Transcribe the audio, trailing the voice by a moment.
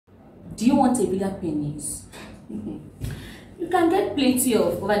Do you want a bigger penis? You can get plenty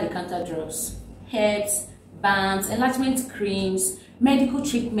of over-the-counter drugs, herbs, balms, enlargement creams, medical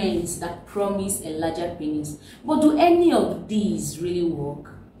treatments that promise a larger penis. But do any of these really work?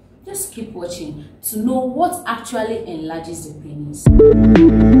 Just keep watching to know what actually enlarges the penis.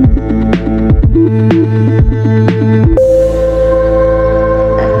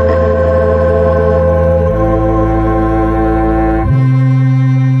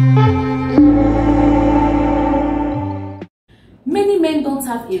 Many men don't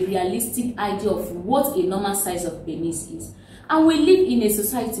have a realistic idea of what a normal size of penis is, and we live in a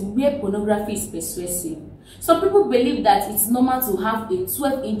society where pornography is persuasive. Some people believe that it's normal to have a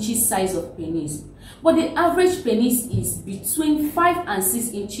 12 inches size of penis, but the average penis is between 5 and 6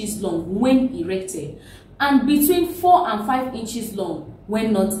 inches long when erected, and between 4 and 5 inches long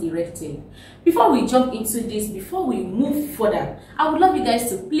when not erected. Before we jump into this, before we move further, I would love you guys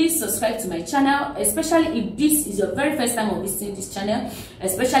to please subscribe to my channel, especially if this is your very first time of visiting this channel,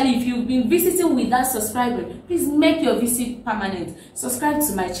 especially if you've been visiting without subscribing. Please make your visit permanent. Subscribe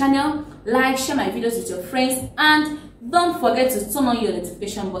to my channel, like, share my videos with your friends, and don't forget to turn on your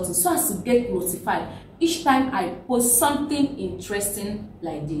notification button so as to get notified each time I post something interesting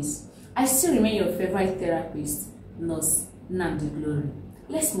like this. I still remain your favorite therapist, Nurse Nnamdi Glory.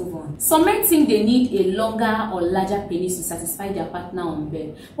 Let's move on. Some men think they need a longer or larger penis to satisfy their partner on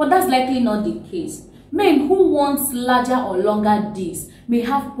bed, but that's likely not the case. Men who want larger or longer dicks may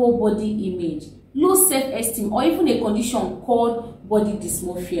have poor body image, low self-esteem, or even a condition called body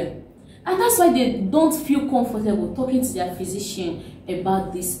dysmorphia. And that's why they don't feel comfortable talking to their physician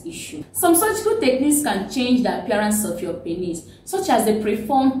about this issue. Some surgical techniques can change the appearance of your penis, such as the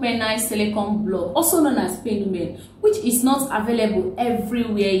preformed penile silicone block, also known as penumen, which is not available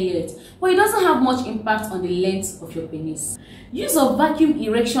everywhere yet, but it doesn't have much impact on the length of your penis. Use of vacuum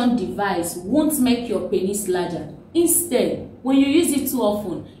erection device won't make your penis larger. Instead, when you use it too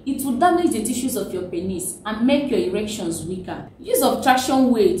often, it will damage the tissues of your penis and make your erections weaker. Use of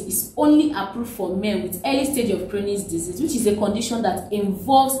traction weight is only approved for men with early stage of Crohn's disease, which is a condition that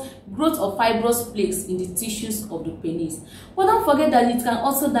involves growth of fibrous flakes in the tissues of the penis. But don't forget that it can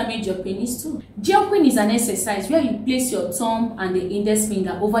also damage your penis too. Jerking is an exercise where you place your thumb and the index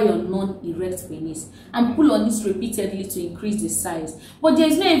finger over your non-erect penis and pull on it repeatedly to increase the size. But there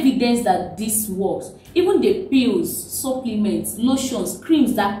is no evidence that this works. Even the pills, supplements, lotions,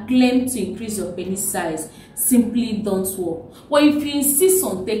 creams that claim to increase your penis size simply don't work. But if you insist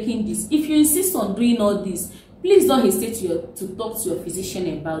on taking this, if you insist on doing all this, please don't hesitate to talk to your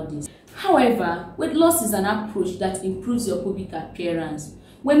physician about this. However, weight loss is an approach that improves your pubic appearance.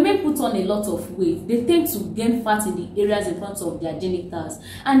 When men put on a lot of weight, they tend to gain fat in the areas in front of their genitals,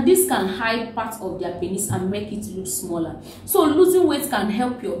 and this can hide part of their penis and make it look smaller. So losing weight can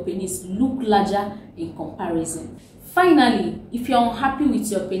help your penis look larger in comparison. Finally, if you're unhappy with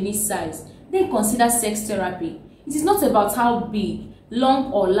your penis size, then consider sex therapy. It is not about how big,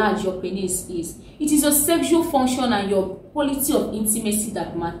 long or large your penis is. It is your sexual function and your quality of intimacy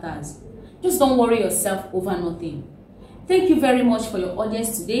that matters. Just don't worry yourself over nothing. Thank you very much for your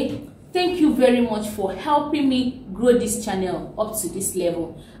audience today. Thank you very much for helping me grow this channel up to this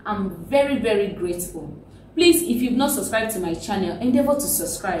level. I'm very, very grateful. Please, if you've not subscribed to my channel, endeavor to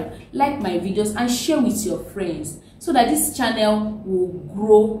subscribe, like my videos, and share with your friends so that this channel will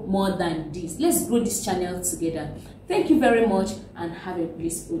grow more than this. Let's grow this channel together. Thank you very much and have a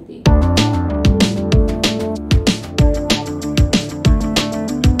blissful day.